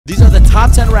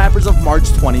top 10 rappers of March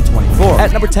 2024.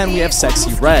 At number 10, we have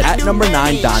Sexy Red. At number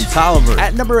 9, Don Toliver.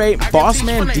 At number 8,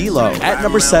 Bossman D-Lo. At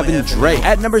number 7, Drake.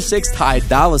 At number 6, Ty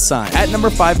Dolla $ign. At number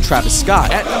 5, Travis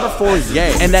Scott. At number 4, Ye.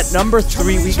 And at number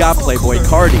 3, we got Playboi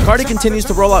Carti. Carti continues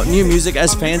to roll out new music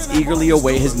as fans eagerly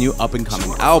await his new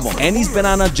up-and-coming album. And he's been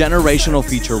on a generational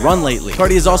feature run lately.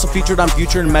 Carti is also featured on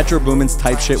Future and Metro Boomin's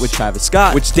Type Shit with Travis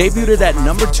Scott, which debuted at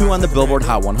number 2 on the Billboard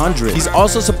Hot 100. He's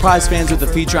also surprised fans with a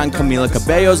feature on Camila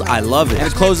Cabello's I Love It. And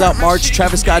to close out March,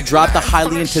 Travis Scott dropped the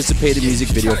highly anticipated music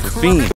video for Fiend.